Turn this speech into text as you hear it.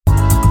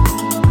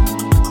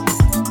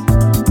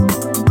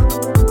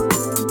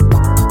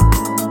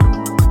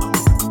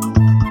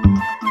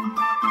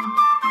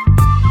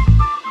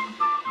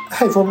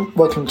Hey everyone,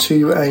 welcome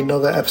to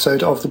another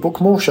episode of the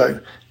Book More Show.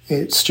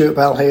 It's Stuart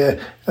Bell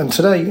here, and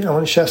today I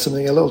want to share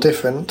something a little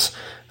different.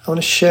 I want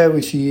to share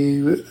with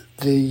you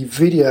the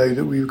video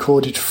that we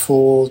recorded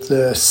for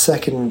the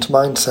second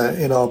mindset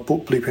in our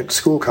Book Blueprint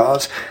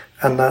scorecard,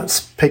 and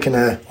that's picking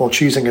or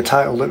choosing a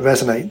title that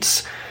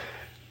resonates.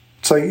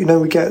 So,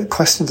 we get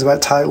questions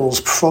about titles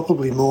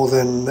probably more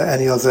than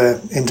any other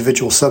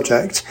individual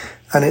subject,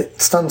 and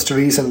it stands to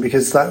reason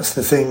because that's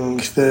the thing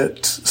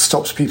that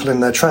stops people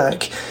in their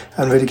track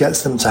and really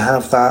gets them to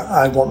have that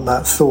I want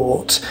that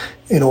thought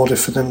in order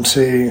for them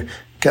to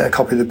get a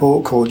copy of the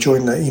book or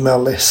join their email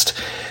list.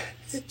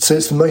 So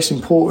it's the most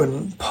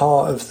important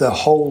part of the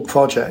whole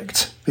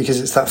project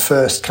because it's that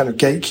first kind of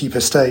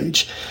gatekeeper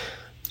stage.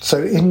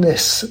 So in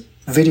this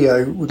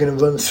video, we're going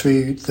to run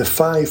through the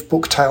 5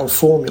 book title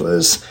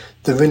formulas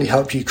that really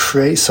help you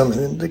create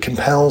something that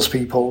compels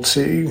people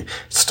to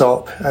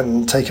stop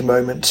and take a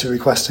moment to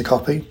request a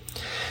copy.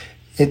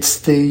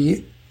 It's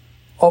the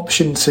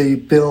option to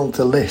build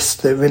the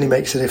list that really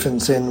makes a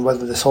difference in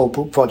whether this whole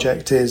book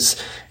project is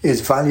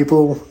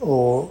valuable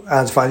or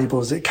as valuable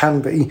as it can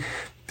be.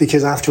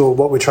 Because after all,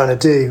 what we're trying to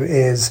do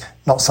is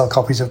not sell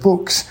copies of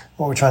books.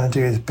 What we're trying to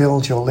do is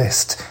build your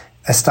list,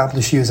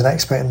 establish you as an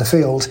expert in the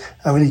field,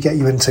 and really get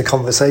you into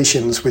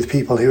conversations with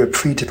people who are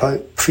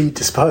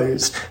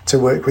predisposed to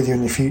work with you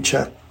in the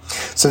future.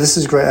 So this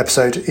is a great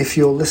episode. If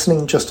you're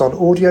listening just on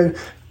audio,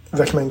 I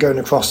recommend going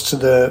across to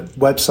the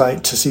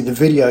website to see the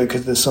video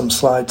because there's some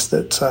slides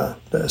that are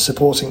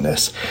supporting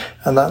this.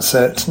 And that's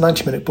at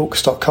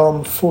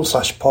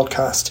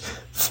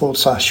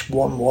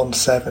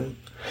 90minutebooks.com/podcast/117.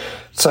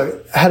 So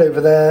head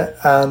over there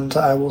and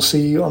I will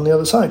see you on the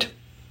other side.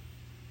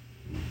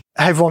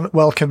 Hey everyone,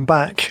 welcome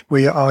back.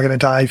 We are going to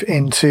dive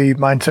into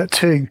Mindset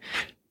 2,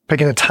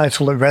 picking a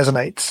title that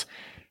resonates.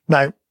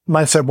 Now,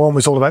 Mindset 1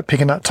 was all about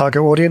picking that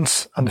target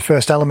audience, and the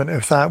first element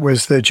of that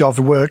was the job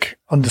of work,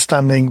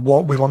 understanding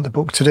what we want the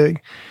book to do.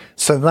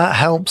 So that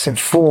helps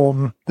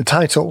inform the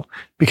title,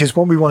 because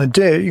what we want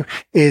to do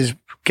is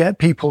get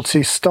people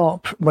to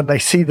stop when they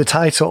see the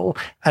title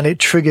and it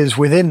triggers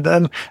within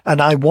them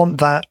and I want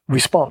that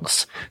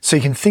response. So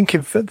you can think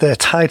of the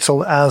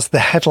title as the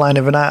headline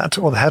of an ad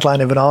or the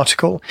headline of an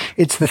article.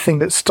 It's the thing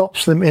that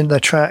stops them in their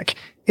track.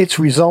 It's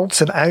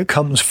results and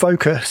outcomes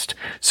focused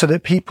so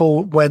that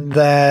people, when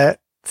they're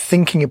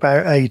thinking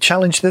about a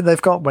challenge that they've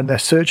got, when they're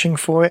searching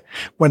for it,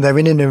 when they're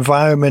in an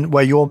environment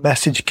where your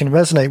message can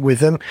resonate with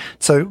them.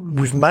 So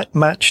we've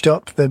matched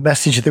up the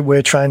message that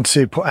we're trying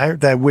to put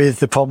out there with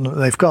the problem that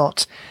they've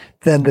got.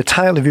 Then the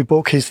title of your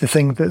book is the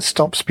thing that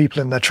stops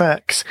people in their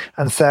tracks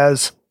and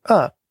says,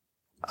 I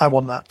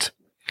want that.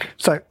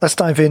 So let's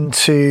dive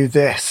into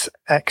this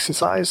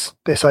exercise,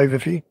 this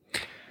overview.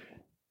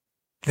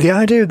 The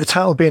idea of the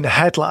title being a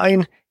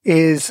headline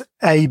is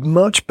a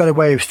much better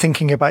way of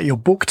thinking about your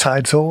book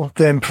title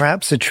than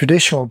perhaps a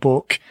traditional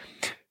book.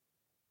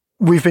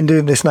 We've been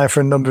doing this now for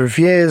a number of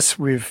years.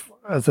 We've,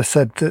 as I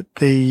said,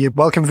 the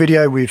welcome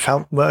video, we've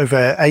helped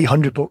over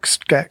 800 books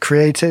get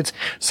created.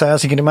 So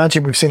as you can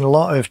imagine, we've seen a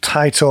lot of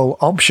title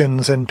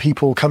options and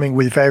people coming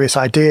with various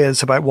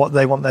ideas about what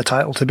they want their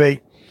title to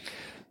be.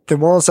 There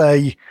was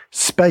a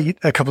spate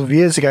a couple of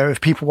years ago of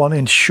people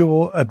wanting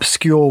short,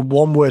 obscure,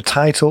 one-word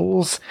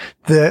titles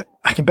that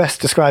I can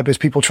best describe as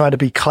people trying to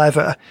be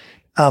clever.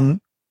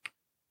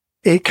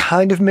 It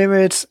kind of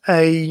mirrored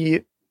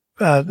something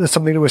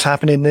that was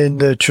happening in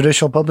the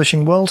traditional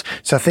publishing world.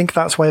 So I think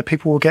that's where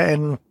people were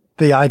getting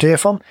the idea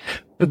from.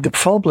 But the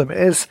problem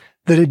is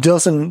that it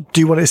doesn't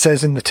do what it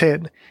says in the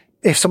tin.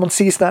 If someone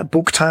sees that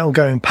book title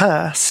going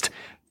past,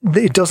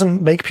 it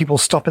doesn't make people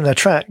stop in their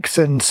tracks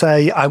and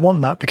say, I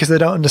want that, because they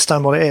don't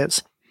understand what it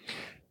is.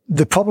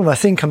 The problem, I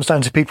think, comes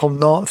down to people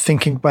not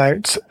thinking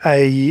about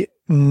a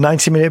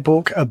 90-minute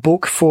book, a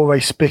book for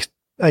a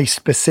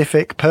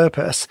specific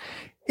purpose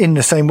in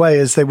the same way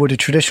as they would a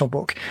traditional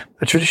book.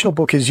 A traditional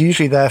book is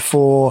usually there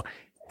for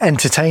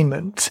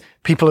entertainment.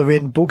 People are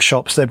in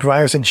bookshops, they're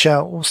browsing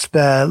shelves,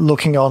 they're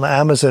looking on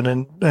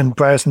Amazon and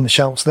browsing the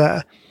shelves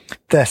there.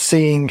 They're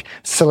seeing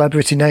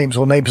celebrity names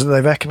or names that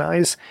they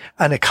recognize,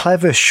 and a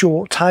clever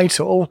short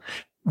title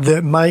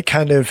that might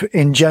kind of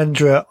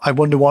engender, I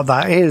wonder what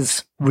that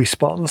is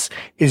response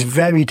is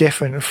very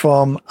different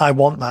from I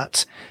want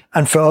that.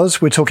 And for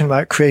us, we're talking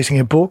about creating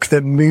a book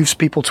that moves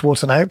people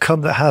towards an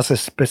outcome that has a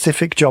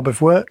specific job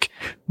of work.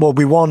 What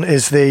we want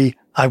is the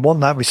I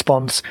want that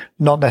response,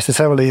 not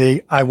necessarily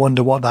the I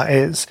wonder what that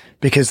is,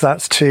 because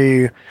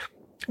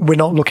we're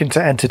not looking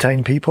to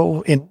entertain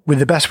people with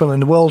the best will in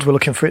the world. We're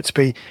looking for it to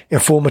be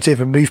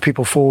informative and move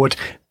people forward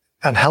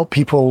and help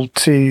people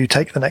to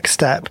take the next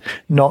step,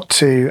 not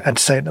to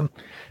entertain them.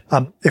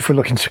 If we're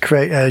looking to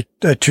create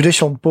a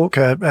traditional book,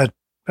 a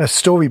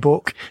story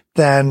book,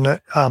 then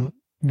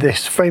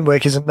this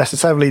framework isn't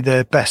necessarily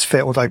the best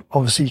fit, although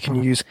obviously you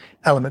can use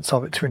elements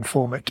of it to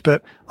inform it.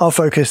 But our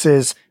focus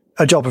is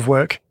a job of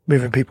work,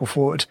 moving people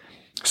forward.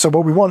 So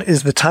what we want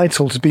is the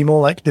title to be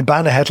more like the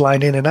banner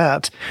headline in an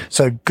ad.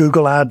 So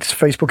Google ads,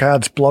 Facebook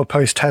ads, blog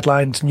post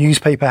headlines,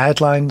 newspaper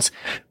headlines.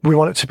 We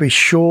want it to be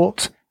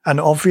short and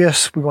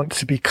obvious. We want it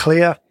to be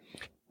clear.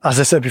 as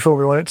I said before,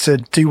 we want it to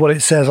do what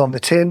it says on the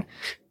tin,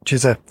 which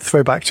is a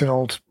throwback to an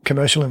old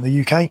commercial in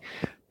the UK.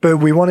 But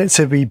we want it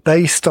to be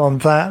based on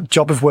that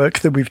job of work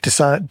that we've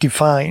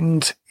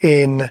defined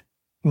in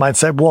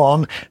Mindset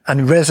 1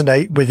 and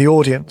resonate with the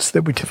audience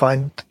that we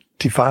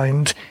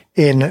defined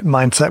in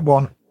Mindset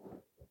 1.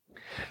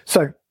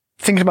 So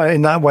thinking about it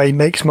in that way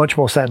makes much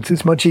more sense.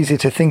 It's much easier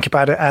to think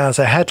about it as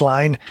a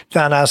headline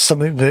than as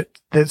something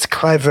that's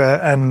clever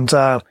and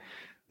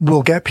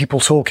will get people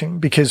talking,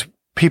 because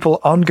people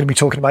aren't going to be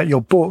talking about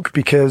your book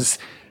because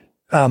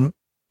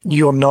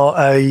you're not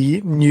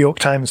a New York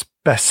Times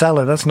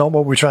bestseller. That's not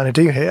what we're trying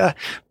to do here.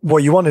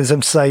 What you want is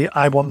them to say,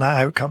 I want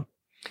that outcome.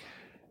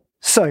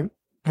 So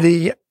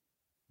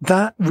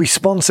that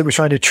response that we're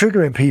trying to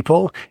trigger in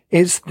people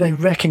is the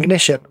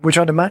recognition. We're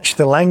trying to match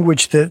the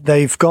language that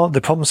they've got,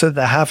 the problems that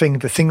they're having,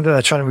 the thing that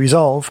they're trying to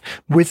resolve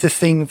with the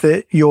thing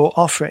that you're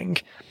offering.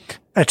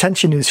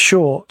 Attention is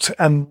short,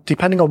 and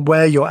depending on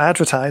where you're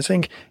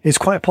advertising, it's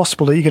quite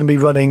possible that you're going to be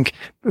running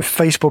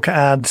Facebook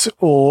ads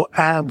or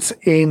ads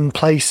in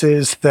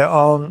places that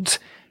aren't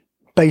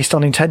based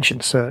on intention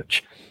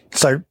search.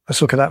 So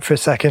let's look at that for a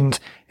second.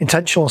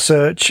 Intentional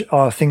search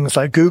are things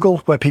like Google,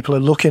 where people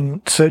are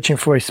searching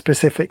for a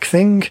specific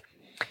thing.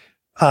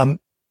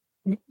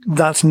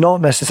 That's not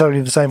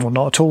necessarily the same, or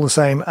not at all the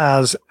same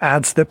as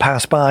ads that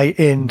pass by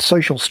in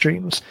social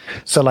streams.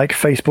 So like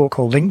Facebook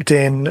or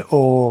LinkedIn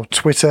or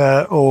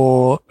Twitter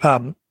or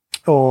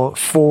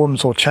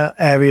forums or chat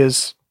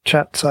areas,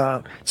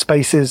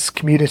 spaces,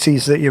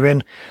 communities that you're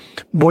in.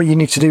 What you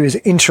need to do is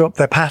interrupt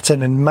their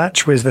pattern and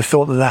match with the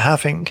thought that they're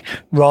having,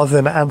 rather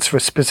than answer a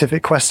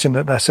specific question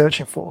that they're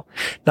searching for.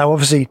 Now,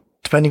 obviously,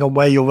 depending on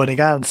where you're running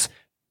ads,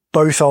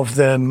 both of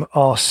them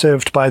are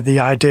served by the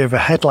idea of a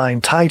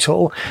headline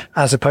title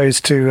as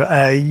opposed to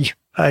a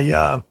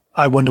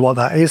I wonder what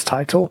that is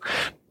title.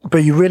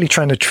 But you're really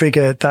trying to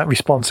trigger that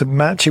response and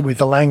match it with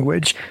the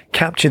language,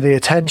 capture the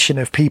attention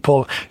of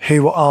people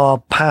who are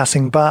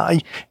passing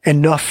by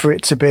enough for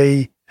it to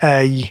be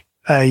a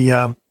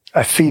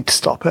feed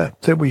stopper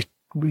that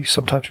we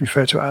sometimes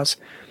refer to as.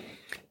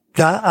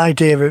 That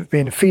idea of it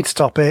being a feed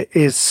stopper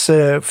is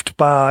served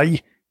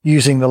by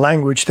using the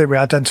language that we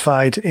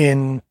identified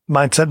in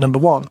mindset number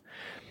 1.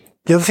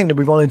 The other thing that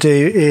we want to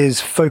do is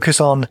focus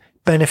on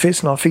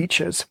benefits, not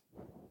features.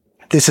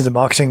 This is a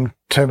marketing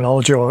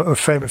terminology or a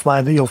frame of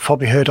mind that you've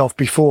probably heard of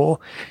before,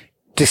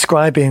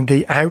 describing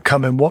the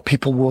outcome and what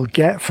people will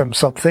get from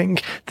something,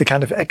 the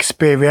kind of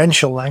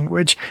experiential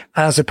language,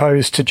 as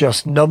opposed to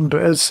just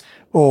numbers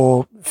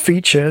or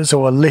features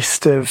or a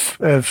list of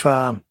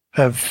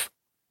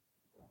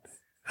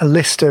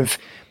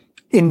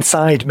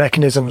inside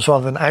mechanisms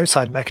rather than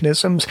outside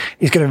mechanisms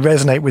is going to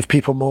resonate with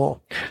people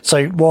more.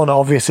 So one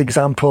obvious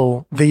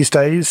example these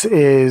days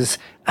is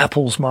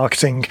Apple's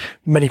marketing.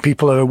 Many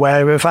people are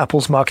aware of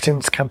Apple's marketing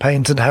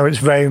campaigns and how it's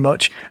very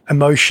much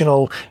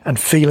emotional and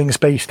feelings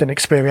based and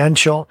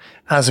experiential,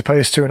 as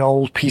opposed to an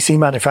old PC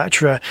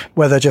manufacturer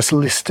where they're just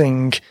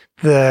listing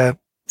the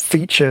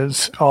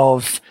features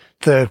of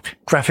the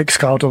graphics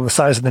card or the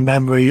size of the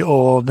memory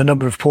or the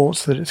number of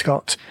ports that it's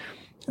got.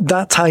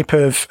 That type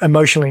of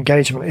emotional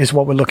engagement is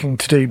what we're looking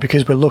to do,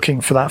 because we're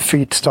looking for that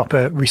feed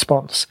stopper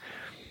response.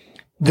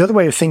 The other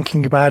way of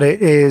thinking about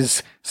it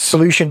is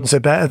solutions are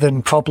better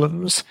than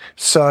problems.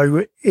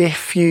 So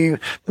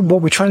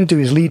what we're trying to do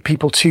is lead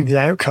people to the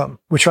outcome.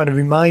 We're trying to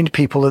remind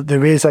people that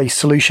there is a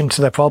solution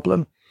to their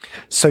problem.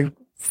 So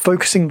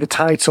focusing the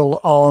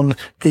title on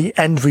the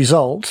end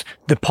result,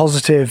 the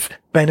positive,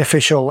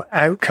 beneficial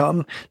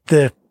outcome,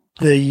 the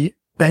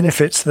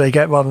benefits that they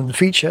get rather than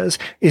features,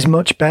 is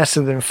much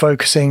better than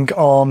focusing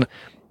on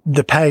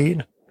the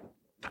pain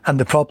and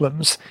the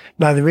problems.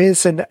 Now, there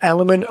is an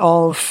element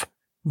of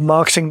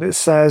marketing that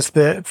says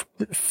that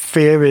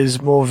fear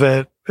is more of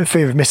a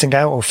fear of missing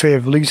out, or fear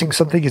of losing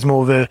something is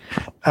more of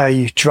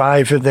a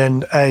driver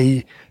than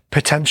a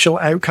potential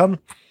outcome.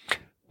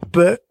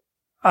 But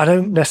I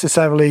don't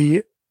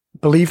necessarily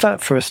believe that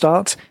for a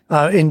start.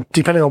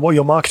 Depending on what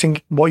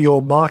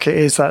your market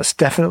is, that's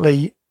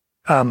definitely,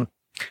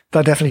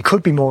 that definitely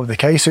could be more of the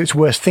case. So it's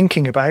worth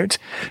thinking about.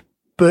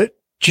 But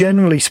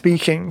generally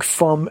speaking,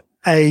 from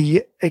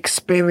a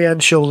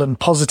experiential and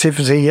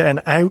positivity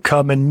and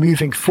outcome and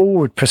moving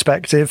forward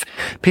perspective,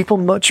 people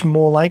much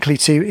more likely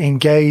to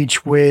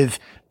engage with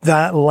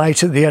that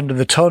light at the end of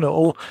the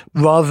tunnel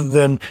rather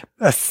than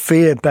a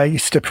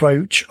fear-based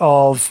approach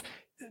of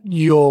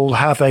you'll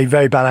have a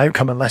very bad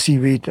outcome unless you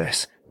read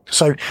this.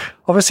 So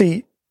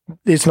obviously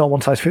it's not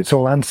one size fits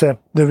all answer.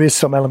 There is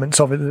some elements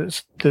of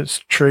it that's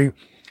true,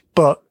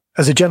 but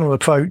as a general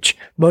approach,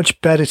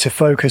 much better to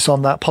focus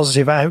on that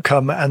positive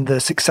outcome and the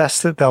success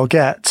that they'll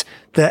get,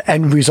 the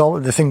end result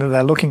of the thing that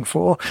they're looking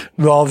for,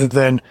 rather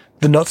than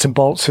the nuts and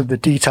bolts of the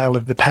detail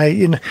of the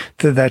pain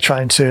that they're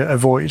trying to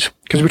avoid,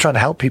 because we're trying to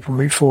help people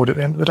move forward at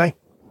the end of the day.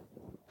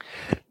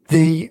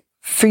 The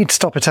feed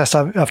stopper test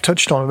I've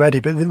touched on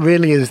already, but it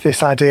really is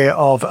this idea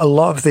of a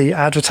lot of the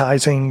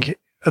advertising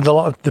a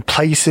lot of the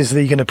places that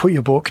you're going to put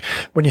your book,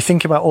 when you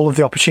think about all of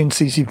the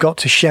opportunities you've got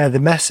to share the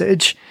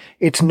message,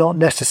 it's not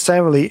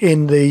necessarily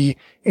in the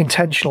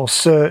intentional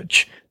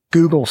search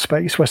Google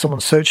space where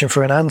someone's searching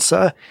for an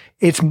answer.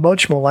 It's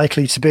much more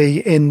likely to be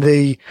in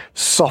the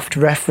soft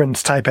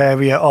reference type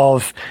area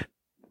of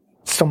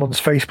someone's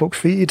Facebook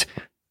feed,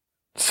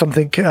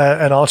 something,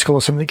 an article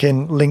or something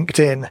in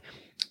LinkedIn,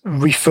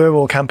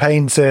 referral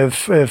campaigns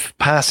of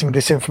passing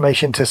this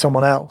information to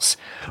someone else.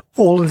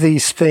 All of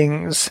these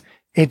things,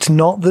 it's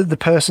not that the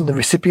person, the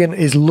recipient,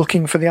 is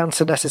looking for the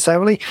answer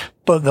necessarily,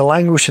 but the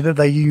language that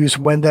they use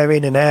when they're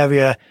in an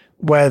area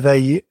where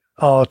they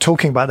are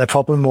talking about their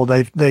problem, or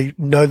they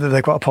know that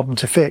they've got a problem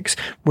to fix,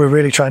 we're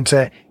really trying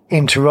to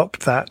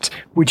interrupt that,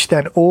 which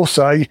then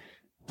also,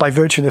 by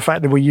virtue of the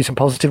fact that we're using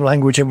positive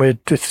language and we're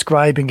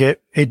describing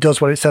it, it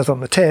does what it says on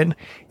the tin.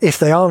 If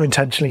they are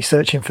intentionally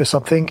searching for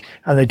something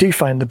and they do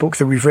find the book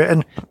that we've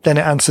written, then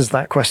it answers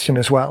that question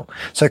as well.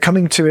 So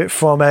coming to it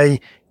from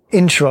a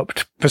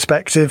interrupt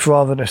perspective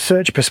rather than a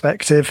search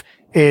perspective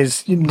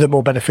is the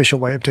more beneficial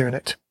way of doing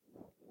it.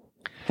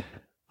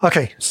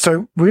 Okay,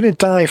 so we're going to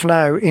dive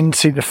now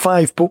into the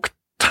 5 book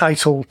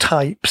title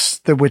types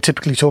that we're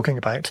typically talking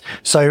about.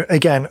 So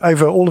again,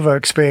 over all of our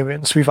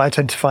experience, we've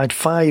identified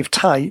 5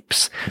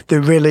 types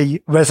that really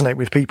resonate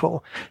with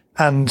people.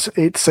 And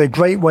it's a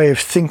great way of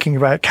thinking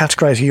about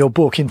categorizing your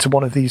book into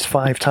one of these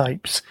 5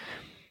 types.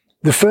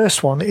 The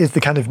first one is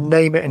the kind of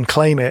name it and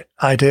claim it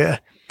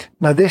idea.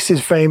 Now, this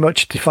is very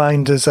much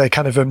defined as a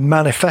kind of a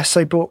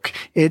manifesto book.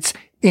 It's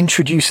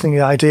introducing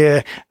the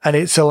idea and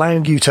it's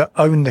allowing you to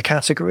own the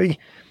category.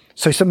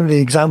 So some of the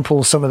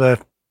examples, some of the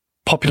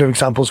popular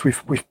examples,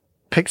 we've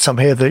picked some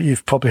here that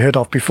you've probably heard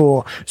of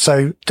before.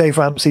 So Dave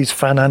Ramsey's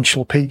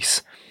Financial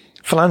Peace.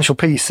 Financial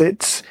Peace,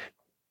 it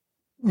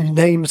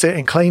names it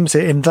and claims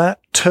it in that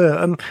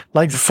term,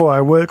 like the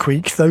 4-hour work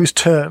week. Those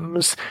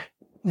terms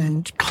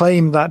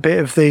claim that bit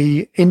of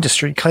the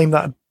industry, claim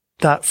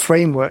that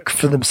framework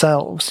for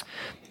themselves.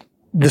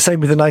 The same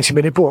with the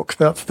 90-minute book.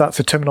 That's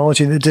a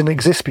terminology that didn't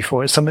exist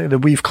before. It's something that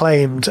we've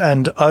claimed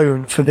and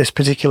own for this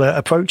particular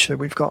approach that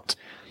we've got.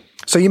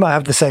 So you might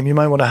have the same. You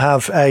might want to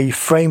have a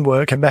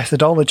framework, a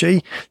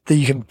methodology that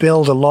you can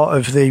build a lot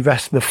of the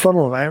rest of the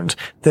funnel around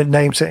that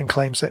names it and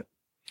claims it.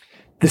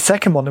 The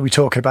second one that we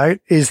talk about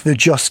is the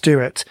just do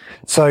it.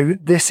 So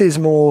this is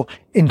more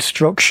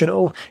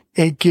instructional.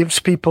 It gives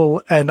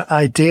people an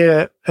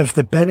idea of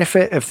the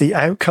benefit of the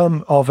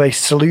outcome of a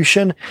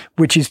solution,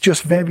 which is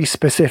just very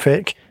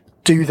specific.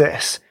 Do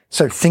this.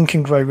 So Think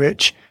and Grow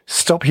Rich,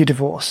 Stop Your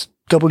Divorce,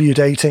 Double Your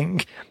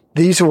Dating.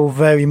 These are all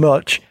very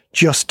much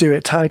just do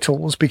it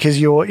titles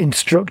because you're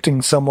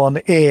instructing someone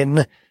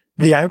in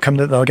the outcome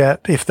that they'll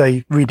get if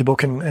they read the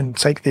book and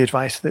take the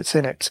advice that's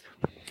in it.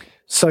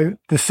 So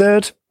the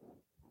third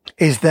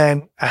is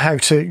then a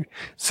how-to.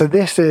 So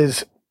this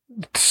is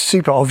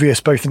super obvious,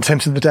 both in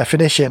terms of the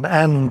definition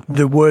and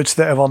the words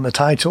that are on the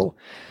title.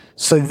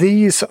 So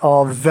these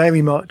are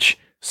very much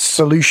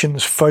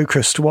solutions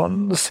focused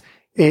ones.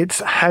 It's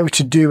how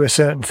to do a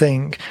certain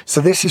thing.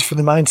 So this is for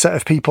the mindset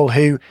of people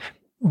who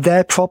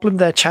their problem,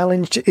 their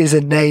challenge is a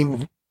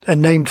named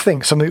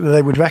thing, something that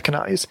they would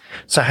recognize.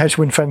 So how to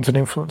win friends and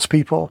influence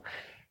people,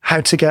 how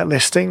to get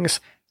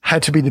listings, how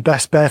to be the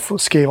best barefoot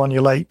skier on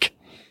your lake.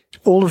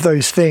 All of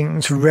those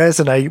things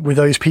resonate with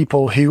those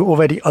people who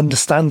already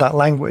understand that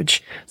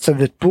language. So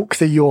the book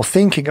that you're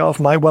thinking of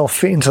might well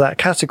fit into that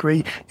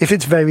category if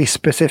it's very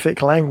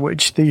specific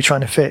language that you're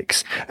trying to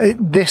fix.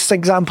 This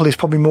example is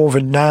probably more of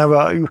a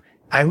narrow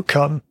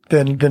outcome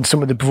than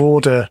some of the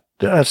broader.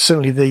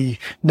 Certainly the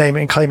Name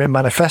It and Claim It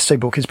manifesto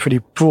book is pretty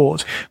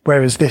broad,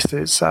 whereas this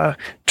is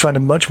trying to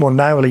much more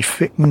narrowly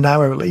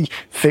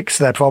fix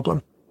their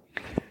problem.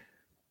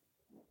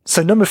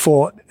 So number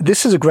 4,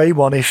 this is a great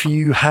one if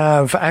you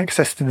have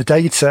access to the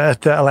data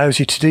that allows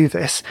you to do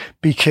this,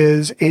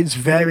 because it's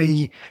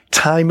very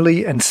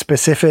timely and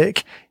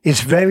specific.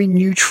 It's very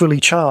neutrally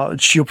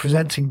charged. You're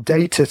presenting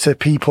data to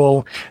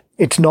people.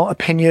 It's not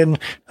opinion.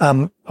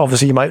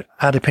 Obviously you might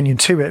add opinion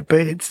to it,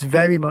 but it's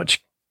very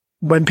much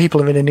when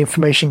people are in an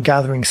information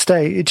gathering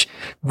stage,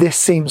 this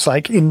seems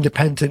like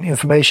independent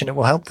information that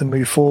will help them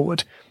move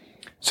forward.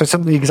 So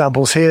some of the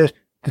examples here,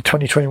 the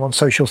 2021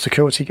 Social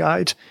Security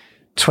Guide,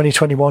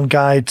 2021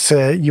 Guide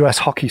to US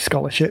Hockey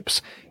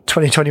Scholarships,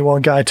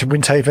 2021 Guide to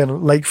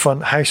Windhaven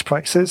Lakefront House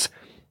Prices.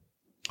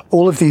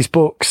 All of these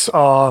books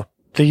are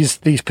these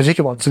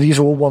particular ones. So these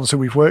are all ones that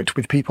we've worked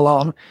with people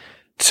on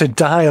to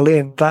dial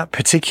in that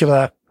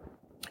particular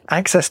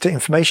access to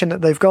information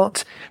that they've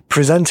got,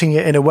 presenting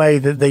it in a way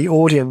that the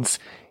audience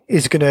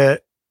is going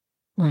to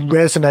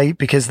resonate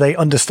because they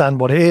understand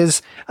what it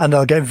is, and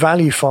they'll get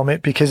value from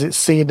it because it's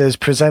seen as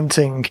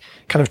presenting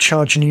kind of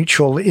charge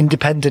neutral,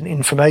 independent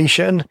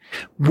information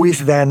with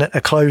then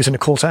a close and a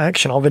call to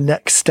action of a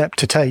next step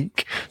to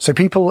take. So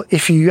people,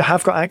 if you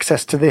have got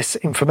access to this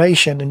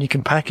information and you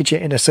can package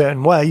it in a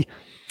certain way,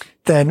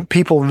 then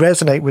people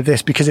resonate with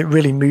this because it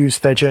really moves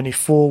their journey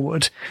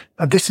forward.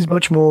 And this is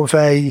much more of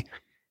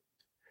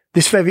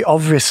this very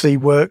obviously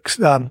works,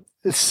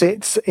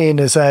 sits in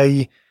as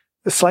a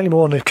slightly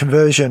more on a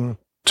conversion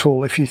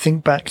tool. If you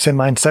think back to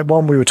Mindset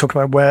 1, we were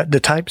talking about where the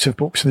types of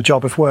books and the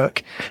job of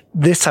work.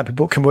 This type of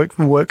book can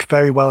work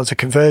very well as a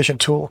conversion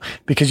tool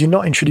because you're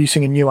not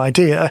introducing a new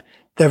idea.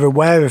 They're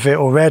aware of it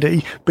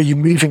already, but you're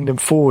moving them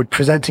forward,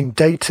 presenting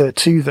data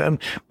to them,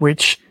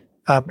 which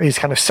is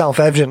kind of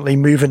self-evidently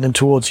moving them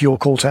towards your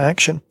call to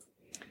action.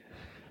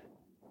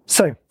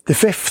 So the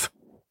fifth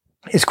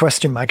is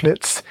question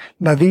magnets.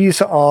 Now,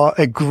 these are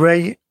a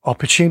great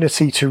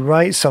opportunity to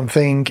write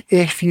something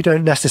if you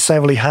don't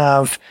necessarily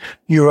have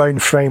your own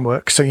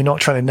framework. So you're not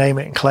trying to name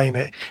it and claim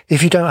it.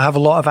 If you don't have a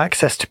lot of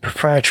access to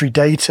proprietary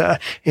data,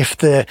 if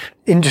the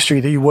industry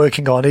that you're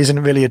working on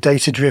isn't really a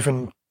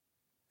data-driven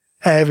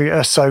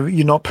area, so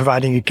you're not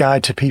providing a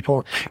guide to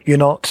people, you're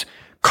not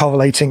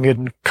correlating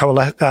and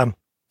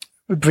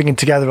bringing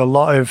together a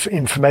lot of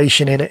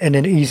information in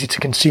an easy to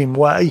consume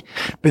way.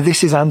 But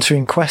this is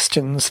answering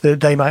questions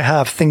that they might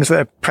have, things that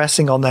are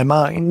pressing on their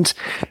mind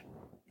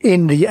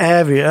in the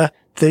area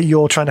that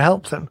you're trying to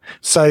help them.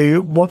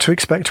 So what to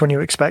expect when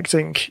you're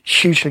expecting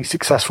hugely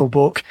successful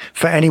book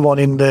for anyone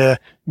in the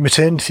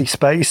maternity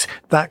space.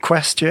 That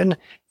question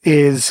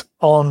is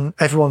on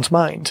everyone's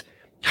mind.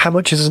 How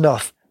much is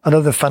enough?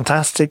 Another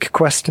fantastic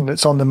question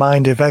that's on the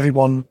mind of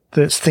everyone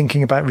that's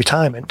thinking about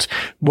retirement,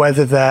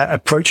 whether they're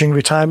approaching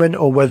retirement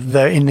or whether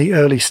they're in the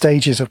early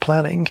stages of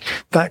planning.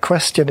 That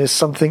question is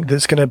something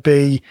that's going to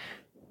be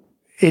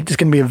a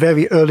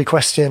very early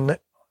question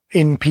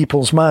in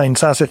people's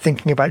minds as they're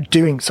thinking about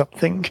doing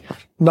something,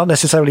 not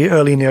necessarily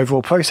early in the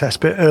overall process,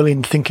 but early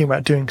in thinking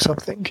about doing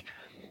something.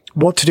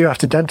 What to do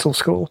after dental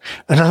school.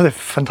 Another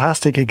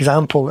fantastic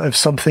example of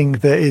something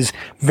that is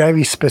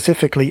very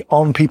specifically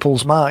on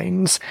people's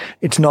minds.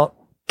 It's not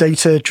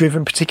data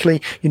driven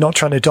particularly. You're not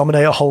trying to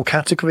dominate a whole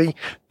category,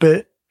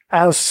 but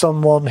as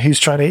someone who's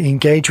trying to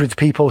engage with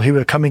people who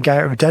are coming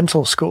out of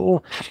dental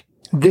school,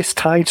 this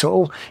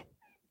title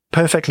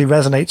perfectly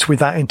resonates with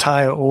that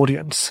entire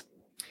audience.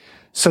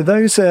 So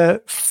those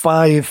are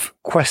five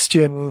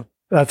title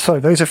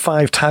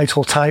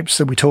types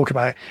that we talk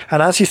about.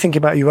 And as you think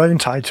about your own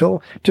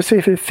title, just see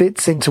if it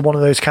fits into one of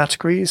those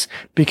categories,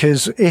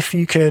 because if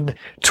you can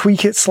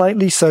tweak it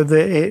slightly so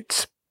that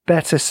it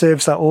better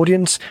serves that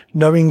audience,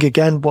 knowing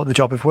again what the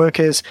job of work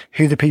is,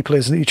 who the people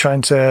is that you're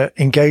trying to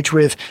engage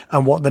with,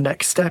 and what the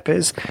next step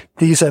is,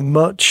 these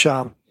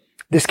are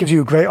this gives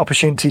you a great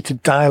opportunity to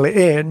dial it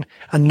in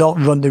and not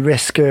run the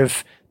risk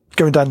of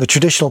going down the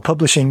traditional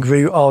publishing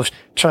route of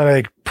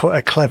trying to put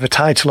a clever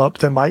title up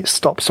that might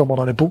stop someone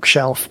on a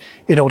bookshelf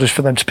in order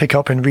for them to pick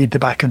up and read the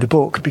back of the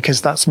book,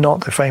 because that's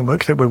not the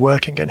framework that we're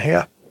working in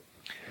here.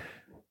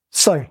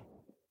 So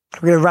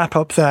we're going to wrap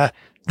up there.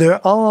 There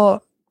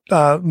are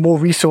more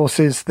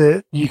resources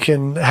that you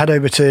can head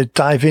over to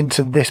dive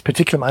into this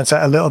particular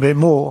mindset a little bit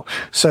more.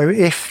 So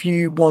if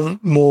you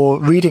want more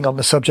reading on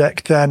the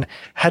subject, then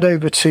head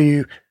over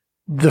to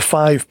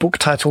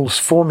the5booktitles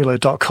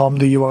formula.com,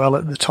 the URL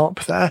at the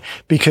top there,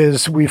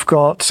 because we've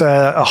got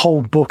a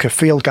whole book, a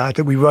field guide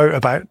that we wrote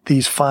about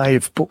these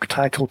 5 book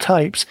title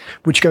types,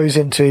 which goes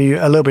into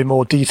a little bit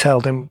more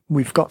detail than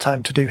we've got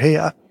time to do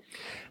here.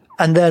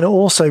 And then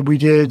also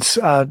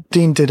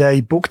Dean did a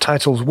book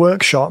titles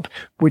workshop,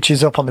 which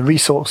is up on the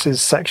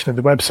resources section of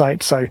the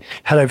website. So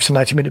head over to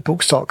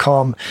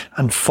 90minutebooks.com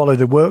and follow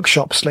the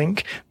workshops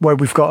link, where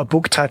we've got a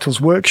book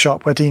titles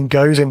workshop where Dean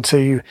goes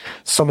into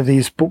some of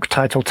these book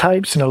title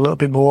types in a little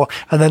bit more.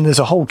 And then there's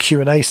a whole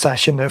Q&A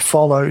session that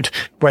followed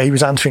where he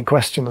was answering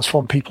questions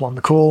from people on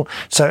the call.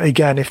 So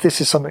again, if this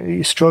is something that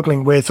you're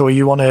struggling with, or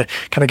you want to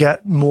kind of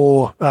get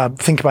more,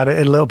 think about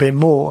it a little bit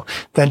more,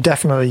 then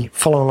definitely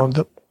follow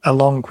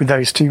along with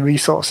those 2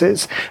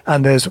 resources,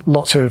 and there's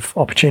lots of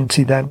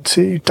opportunity then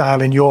to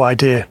dial in your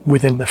idea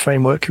within the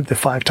framework of the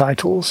 5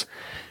 titles.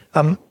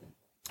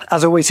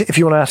 As always, if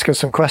you want to ask us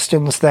some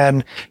questions,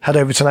 then head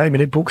over to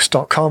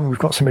 90minutebooks.com. We've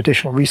got some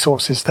additional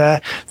resources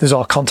there. There's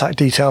our contact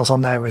details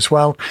on there as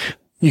well.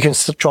 You can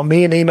drop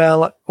me an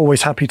email.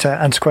 Always happy to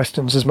answer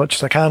questions as much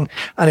as I can.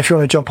 And if you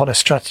want to jump on a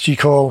strategy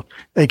call,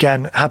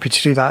 again, happy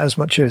to do that as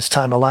much as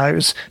time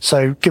allows.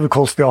 So give a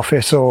call to the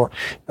office or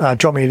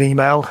drop me an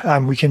email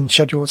and we can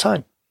schedule a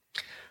time.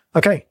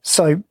 Okay.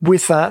 So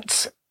with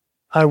that,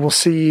 I will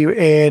see you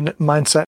in Mindset